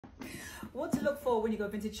What to look for when you go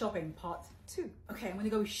vintage shopping, part 2. Okay, I'm gonna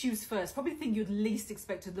go with shoes first. Probably the thing you'd least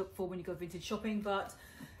expect to look for when you go vintage shopping, but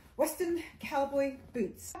Western cowboy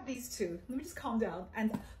boots. These two, let me just calm down.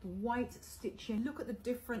 And the white stitching, look at the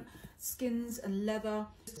different skins and leather.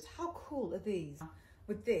 How cool are these?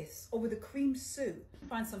 With this, or with a cream suit,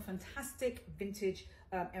 find some fantastic vintage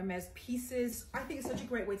Hermes pieces. I think it's such a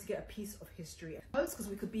great way to get a piece of history. Most because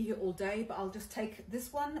we could be here all day, but I'll just take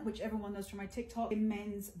this one, which everyone knows from my TikTok, a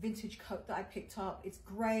men's vintage coat that I picked up. It's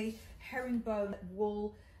gray, herringbone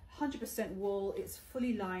wool, 100% wool. It's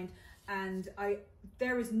fully lined, and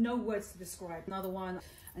there is no words to describe. Another one,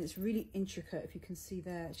 and it's really intricate, if you can see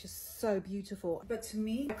there. It's just so beautiful. But to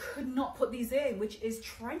me, I could not put these in, which is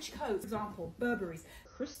trench coats. For example, Burberry's,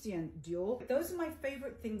 Christian Dior. Those are my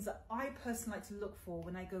favorite things that I personally like to look for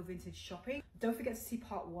when I go vintage shopping. Don't forget to see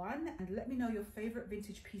part 1 and let me know your favorite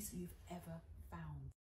vintage piece you've ever found.